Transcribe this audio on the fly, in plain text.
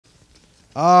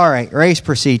All right, race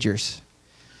procedures.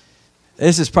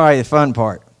 This is probably the fun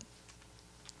part.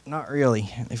 Not really.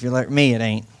 If you're like me, it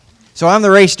ain't. So I'm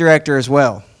the race director as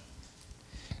well.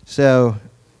 So,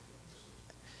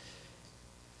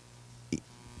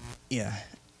 yeah.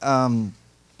 And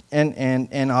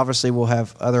obviously we'll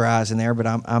have other eyes in there, but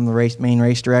I'm the main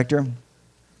race director.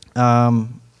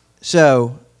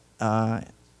 So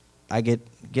I get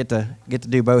to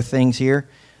do both things here.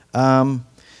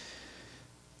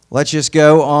 Let's just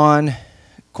go on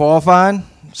qualifying,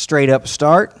 straight up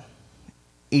start,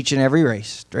 each and every race.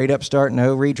 Straight up start,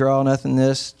 no redraw, nothing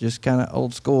this, just kind of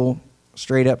old school,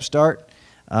 straight up start.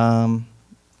 Double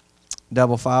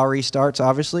file restarts,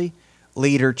 obviously.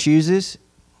 Leader chooses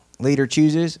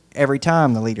every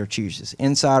time the leader chooses,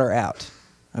 inside or out,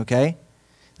 okay?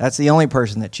 That's the only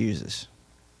person that chooses.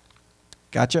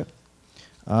 Gotcha?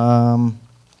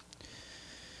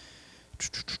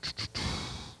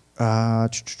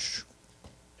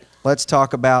 Let's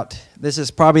talk about, this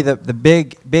is probably the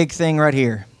big thing right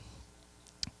here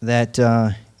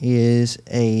that is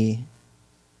a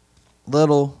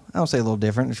little, I don't say a little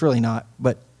different, it's really not,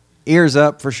 but ears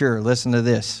up for sure. Listen to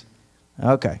this.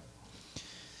 Okay.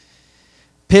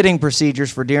 Pitting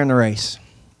procedures for during the race.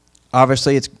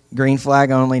 Obviously, it's green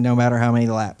flag only, no matter how many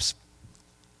laps.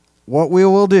 What we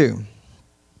will do,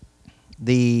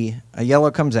 a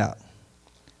yellow comes out.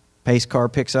 Pace car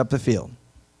picks up the field.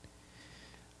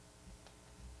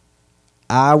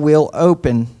 I will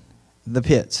open the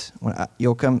pits.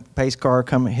 You'll come, pace car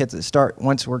come hit the start.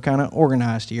 Once we're kind of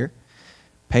organized here,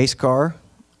 pace car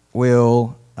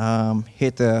will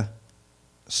hit the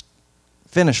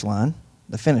finish line.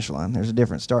 The finish line. There's a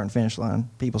different start and finish line.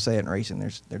 People say it in racing.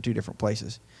 They're two different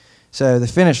places. So the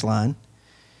finish line,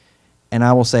 and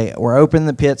I will say we're opening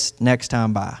the pits next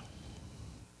time by.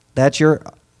 That's your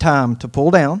time to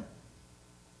pull down.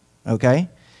 Okay,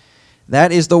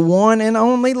 that is the one and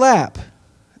only lap.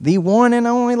 The one and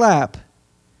only lap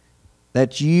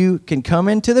that you can come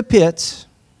into the pits.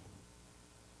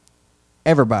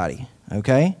 Everybody,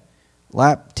 okay?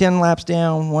 10 laps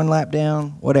down, 1 lap down,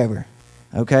 whatever,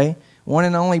 okay? One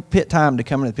and only pit time to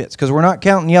come into the pits because we're not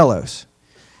counting yellows.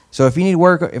 So if you need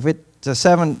work, if it's a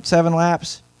seven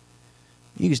laps,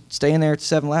 you can stay in there at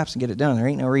 7 laps and get it done. There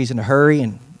ain't no reason to hurry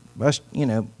and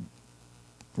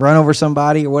run over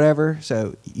somebody or whatever.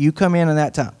 So you come in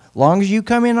that time. As long as you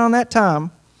come in on that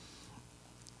time,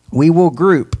 we will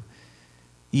group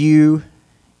you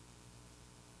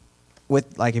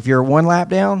with, like if you're 1 lap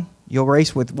down, you'll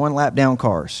race with 1 lap down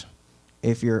cars.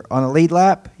 If you're on a lead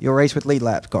lap, you'll race with lead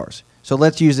lap cars. So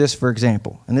let's use this for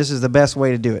example. And this is the best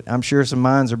way to do it. I'm sure some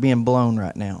minds are being blown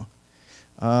right now.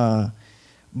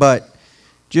 But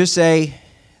just say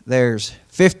there's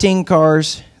 15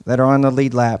 cars that are on the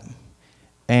lead lap,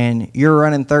 and you're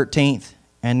running 13th,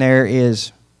 and there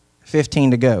is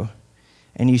 15 to go.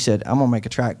 And you said, I'm going to make a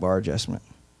track bar adjustment.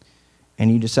 And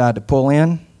you decide to pull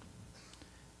in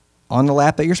on the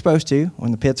lap that you're supposed to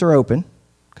when the pits are open,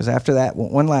 because after that,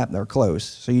 1 lap, they're closed.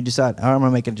 So you decide, I'm going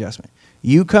to make an adjustment.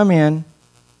 You come in,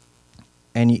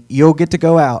 and you'll get to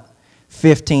go out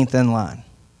 15th in line.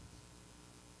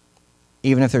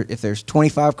 Even if there's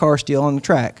 25 cars still on the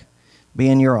track,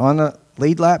 being you're on the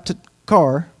lead lap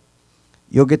car,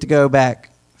 you'll get to go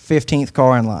back 15th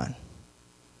car in line.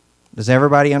 Does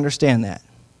everybody understand that?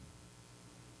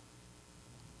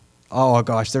 Oh,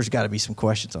 gosh, there's got to be some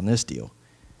questions on this deal.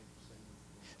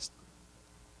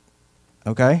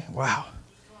 Okay, wow.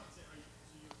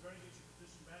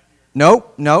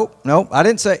 Nope. I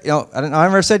didn't say, I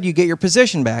never said you get your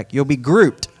position back. You'll be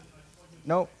grouped.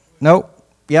 Nope.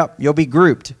 Yep, you'll be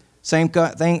grouped. Same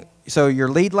thing. So your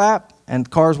lead lap and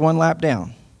cars 1 lap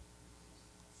down.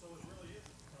 So it really is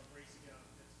racing out of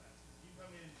pits fast. You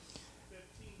come in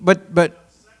 15. But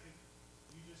second,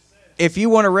 you just said. If you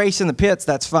want to race in the pits,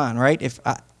 that's fine, right? If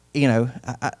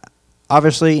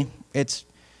obviously it's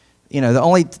the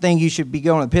only thing you should be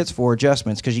going to the pits for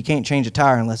adjustments because you can't change a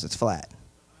tire unless it's flat.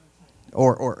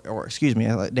 Or excuse me,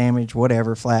 damage,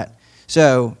 whatever, flat.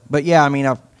 So, but yeah, I mean,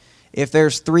 if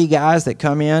there's 3 guys that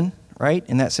come in, right,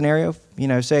 in that scenario,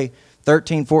 say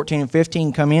 13, 14, and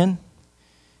 15 come in,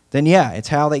 then yeah, it's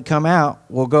how they come out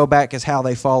will go back as how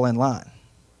they fall in line,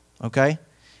 okay?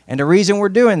 And the reason we're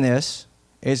doing this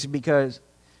is because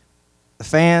the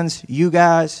fans, you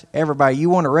guys, everybody, you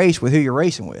want to race with who you're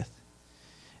racing with.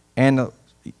 And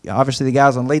obviously the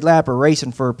guys on lead lap are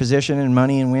racing for position and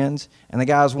money and wins, and the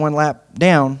guys 1 lap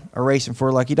down are racing for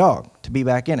a lucky dog to be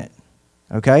back in it,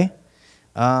 okay?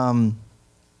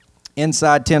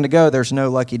 Inside 10 to go, there's no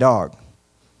lucky dog.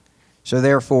 So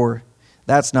therefore,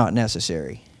 that's not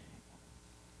necessary.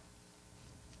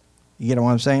 You get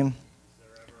what I'm saying? Is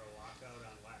there ever a lockout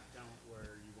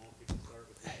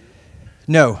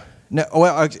No, no.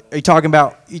 Well, are you talking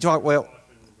about? You talk well.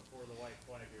 Before the white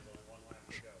flag, there's only one lap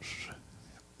to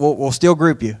go. We'll still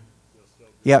group you.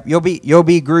 Yep, you'll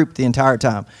be grouped the entire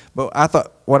time. But I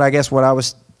thought what I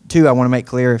was too. I want to make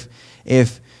clear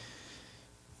if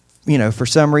you know, for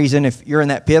some reason, if you're in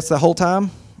that pits the whole time,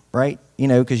 right? You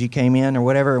know, because you came in or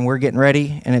whatever, and we're getting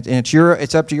ready, and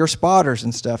it's up to your spotters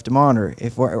and stuff to monitor.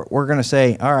 If we're going to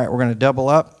say, all right, we're going to double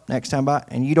up next time by,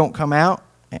 and you don't come out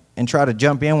and try to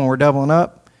jump in when we're doubling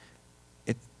up,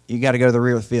 you got to go to the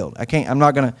rear of the field. I'm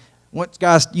not going to. Once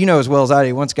guys, you know as well as I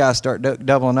do, once guys start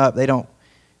doubling up,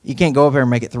 you can't go up there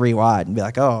and make it 3 wide and be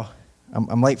like, oh,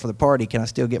 I'm late for the party. Can I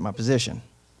still get my position?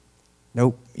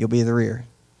 Nope, you'll be the rear.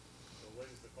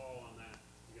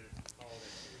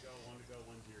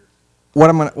 What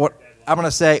I'm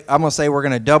gonna say we're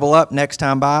gonna double up next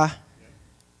time by,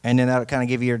 and then that'll kind of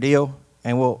give you your deal,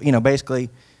 and we'll basically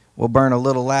we'll burn a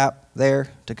little lap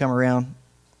there to come around,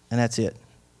 and that's it.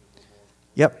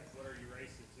 Yep. What are you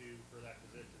racing to for that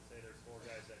position? Say there's 4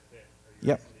 guys that pit. Are you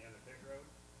Yep. racing the end of pit road?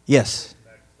 Yes.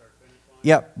 Back to start finish line?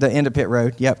 Yep. The end of pit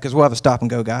road. Yep. Because we'll have a stop and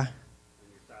go guy. And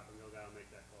your stop and go guy will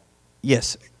make that call.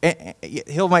 Yes.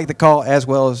 He'll make the call as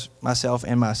well as myself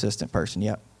and my assistant person.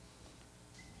 Yep.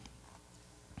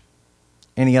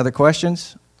 Any other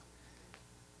questions?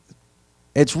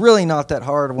 It's really not that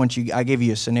hard once I give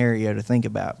you a scenario to think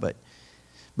about. But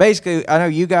basically, I know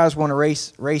you guys want to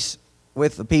race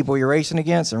with the people you're racing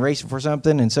against and racing for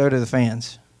something, and so do the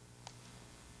fans.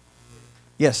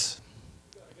 Yes.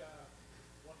 You got a guy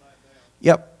 1 night down.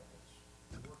 Yep.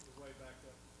 Worked his way back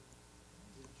up.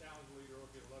 He's a challenge leader or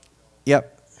get a lucky dog.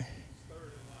 Yep. He's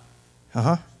 3rd in line.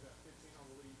 Uh-huh. He's got 15 on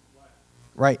the lead lap.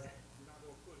 Right. You're not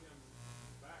going to put him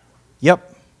back on you. Yep.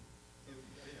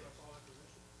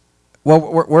 Well,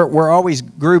 we're always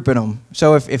grouping them.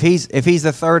 So if he's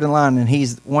the 3rd in line and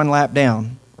he's 1 lap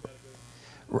down,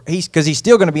 because he's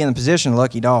still going to be in the position of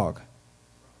lucky dog,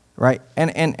 right?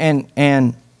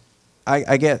 And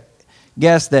I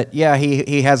guess that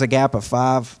he has a gap of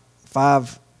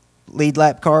five lead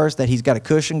lap cars that he's got a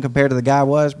cushion compared to the guy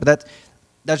was, but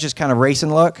that's just kind of racing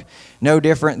luck. No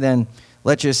different than,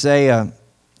 let's just say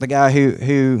the guy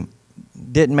who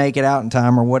didn't make it out in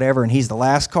time or whatever, and he's the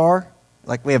last car.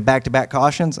 Like we have back-to-back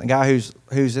cautions. A guy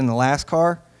who's in the last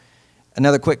car,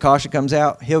 another quick caution comes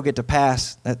out, he'll get to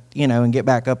pass that, and get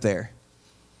back up there.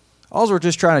 All we're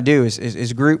just trying to do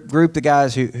is group the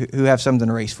guys who have something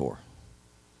to race for.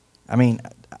 I mean,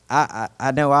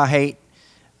 I know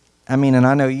and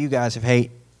I know you guys have hate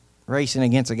racing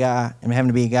against a guy and having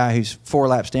to be a guy who's 4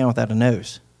 laps down without a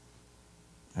nose.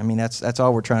 I mean, that's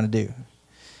all we're trying to do.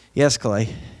 Yes,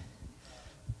 Clay.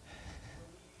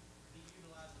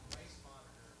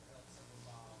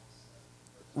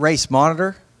 Race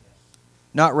monitor,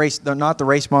 not the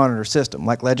race monitor system,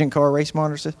 like Legend Car race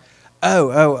monitor system.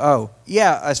 Oh,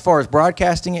 yeah. As far as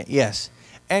broadcasting it, yes,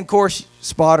 and of course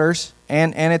spotters,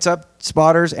 and it's up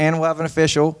spotters, and we'll have an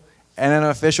official and an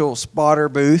official spotter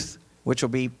booth, which will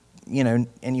be and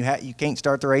you can't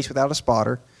start the race without a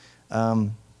spotter.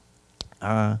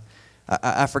 I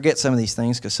forget some of these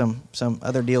things because some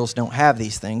other deals don't have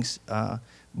these things,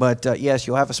 but yes,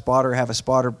 you'll have a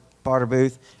spotter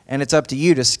booth, and it's up to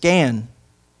you to scan,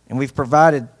 and we've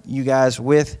provided you guys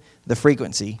with the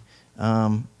frequency,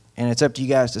 and it's up to you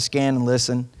guys to scan and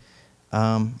listen.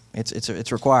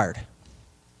 It's required.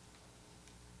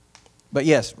 But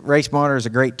yes, race monitor is a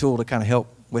great tool to kind of help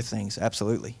with things.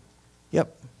 Absolutely.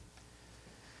 Yep.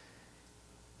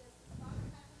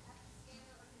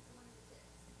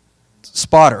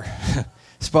 Spotter.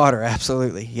 Spotter,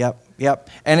 absolutely. Yep.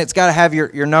 And it's got to have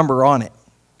your number on it,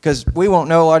 because we won't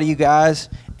know a lot of you guys,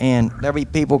 and there'll be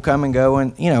people come and go,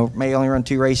 and may only run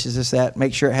 2 races, this, that.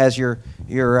 Make sure it has your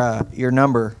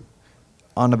number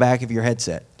on the back of your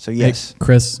headset. So yes. Hey,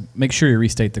 Chris, make sure you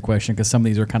restate the question, because some of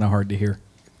these are kind of hard to hear.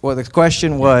 Well, the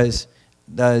question was,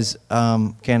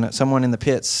 can someone in the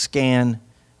pits scan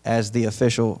as the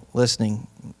official listening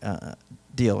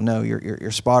deal? No,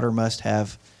 your spotter must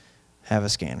have a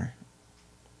scanner.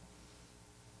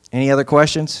 Any other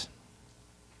questions?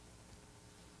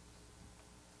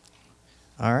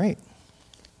 All right.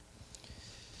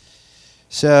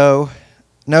 So,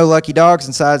 no lucky dogs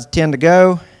inside 10 to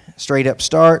go. Straight up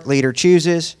start. Leader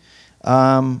chooses.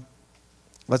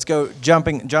 Let's go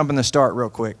jumping the start real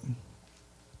quick.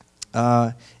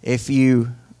 If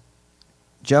you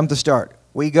jump the start,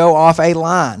 we go off a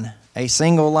line, a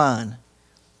single line,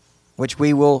 which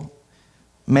we will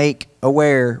make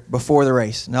aware before the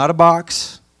race. Not a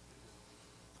box,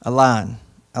 a line,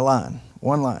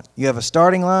 one line. You have a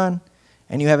starting line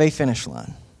and you have a finish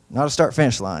line. Not a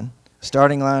start-finish line,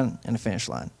 starting line and a finish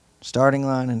line. Starting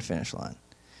line and finish line.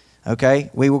 Okay,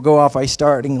 we will go off a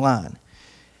starting line.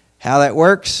 How that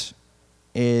works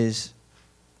is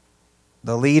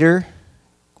the leader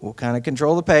will kind of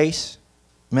control the pace,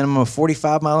 minimum of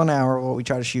 45 mile an hour, what we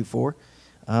try to shoot for.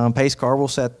 Pace car will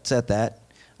set that.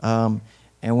 And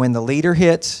when the leader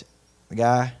hits, the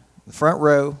guy, the front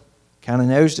row, kind of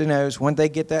nose to nose, when they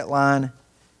get that line,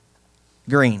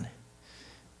 green.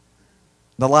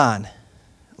 The line,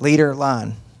 leader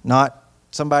line, not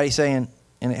somebody saying,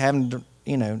 and having,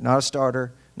 you know, not a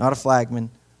starter, not a flagman,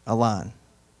 a line.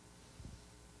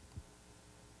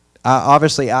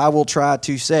 Obviously, I will try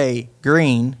to say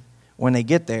green when they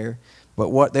get there,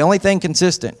 but the only thing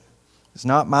consistent, it's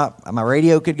not my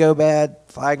radio could go bad,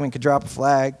 flagman could drop a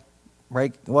flag,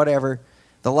 break, whatever.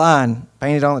 The line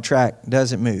painted on the track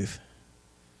doesn't move.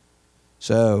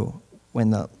 So when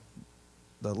the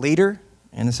leader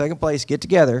and the second place get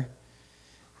together,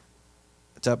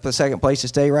 it's up to the second place to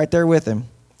stay right there with him.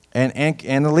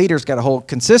 And the leader's got to hold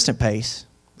consistent pace.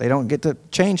 They don't get to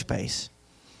change pace,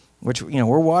 which, you know,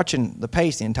 we're watching the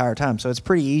pace the entire time. So it's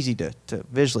pretty easy to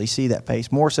visually see that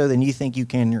pace, more so than you think you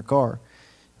can in your car.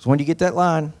 So when you get that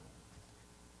line,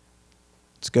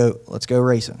 let's go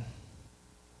racing.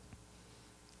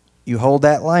 You hold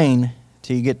that lane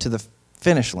till you get to the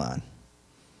finish line.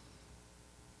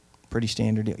 Pretty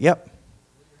standard deal. Yep.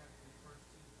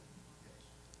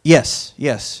 Yes,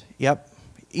 yep.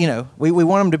 You know, we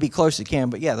want him to be close as he can,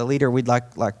 but yeah, the leader, we'd like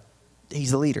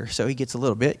he's the leader, so he gets a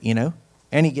little bit, you know,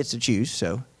 and he gets to choose,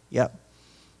 so, yep.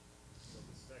 So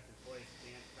the second place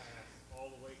can't pass all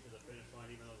the way to the finish line,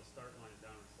 even though the start line is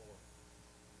down at 4.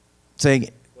 Say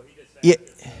again. What he just said Yeah. is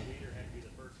the leader had to be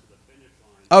the first to the finish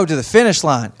line. Oh, to the finish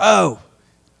line. Oh,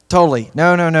 totally.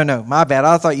 No. My bad.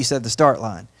 I thought you said the start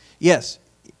line. Yes.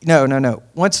 No.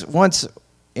 Once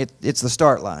it's the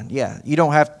start line. Yeah. You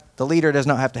don't have, the leader does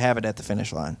not have to have it at the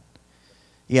finish line.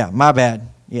 Yeah, my bad.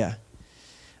 Yeah.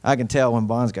 I can tell when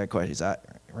Bond's got questions. I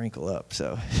wrinkle up.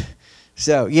 So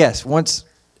yes, once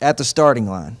at the starting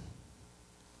line.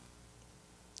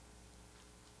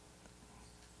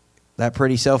 That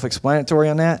pretty self-explanatory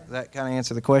on that? That kind of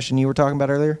answer the question you were talking about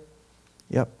earlier?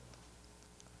 Yep.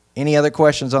 Any other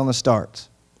questions on the starts?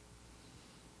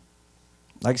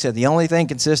 Like I said, the only thing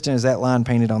consistent is that line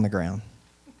painted on the ground.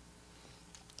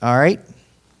 All right.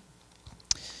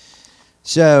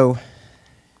 So,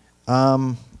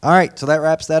 all right, so that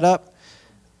wraps that up.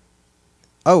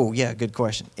 Oh, yeah, good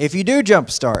question. If you do jump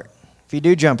a start,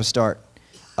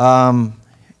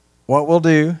 what we'll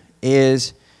do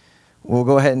is we'll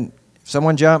go ahead and, if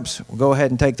someone jumps, we'll go ahead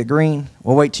and take the green.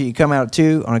 We'll wait till you come out of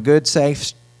 2 on a good,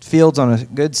 safe fields, on a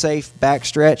good, safe back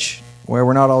stretch where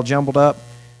we're not all jumbled up,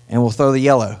 and we'll throw the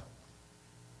yellow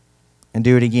and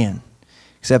do it again.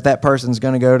 Except that person's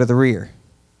going to go to the rear.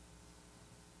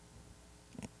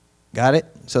 Got it?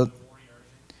 So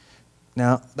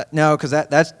no, because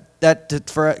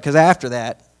because after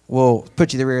that we'll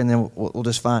put you in the rear, and then we'll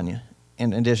just fine you.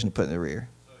 In addition to putting in the rear.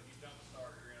 So if you jump a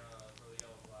start, you're gonna throw the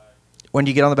yellow flag. When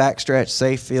you get on the back stretch,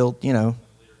 safe field, you know,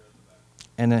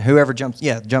 and then whoever jumps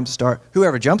the start.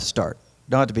 Whoever jumps the start,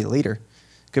 don't have to be the leader.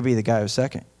 Could be the guy who's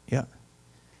second. Yeah.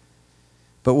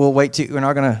 But we'll wait till we're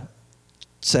not gonna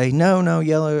say no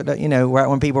yellow. You know, right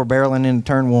when people are barreling into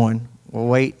turn 1, we'll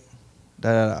wait.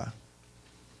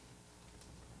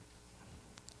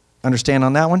 Understand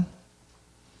on that one?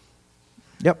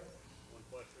 Yep. One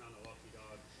question on the lucky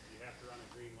dog. Do you have to run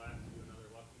a green lap to do another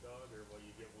lucky dog, or will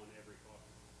you get one every caution?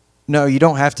 No, you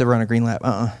don't have to run a green lap. So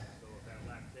if at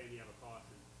lap 10 you have a caution,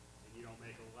 and you don't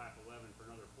make a lap 11 for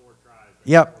another 4 tries,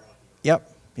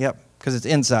 Yep. Because it's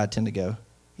inside 10 to go.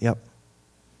 Yep.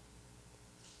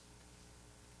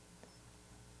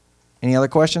 Any other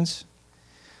questions?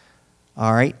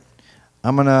 All right.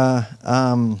 I'm going to,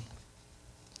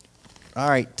 all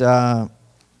right.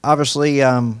 Obviously,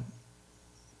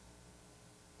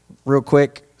 real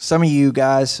quick, some of you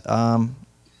guys,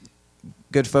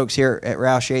 good folks here at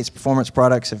RoushYates Performance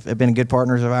Products have been good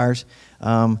partners of ours.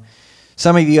 Some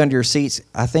of you under your seats,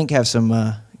 I think, have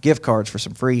some gift cards for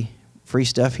some free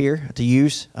stuff here to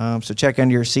use. So check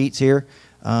under your seats here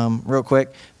real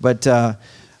quick. But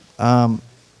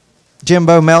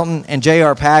Jimbo Melton and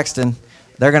J.R. Paxton,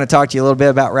 they're going to talk to you a little bit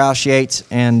about RoushYates,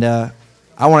 and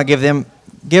I want to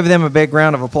give them a big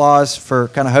round of applause for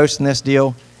kind of hosting this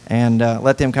deal, and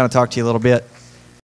let them kind of talk to you a little bit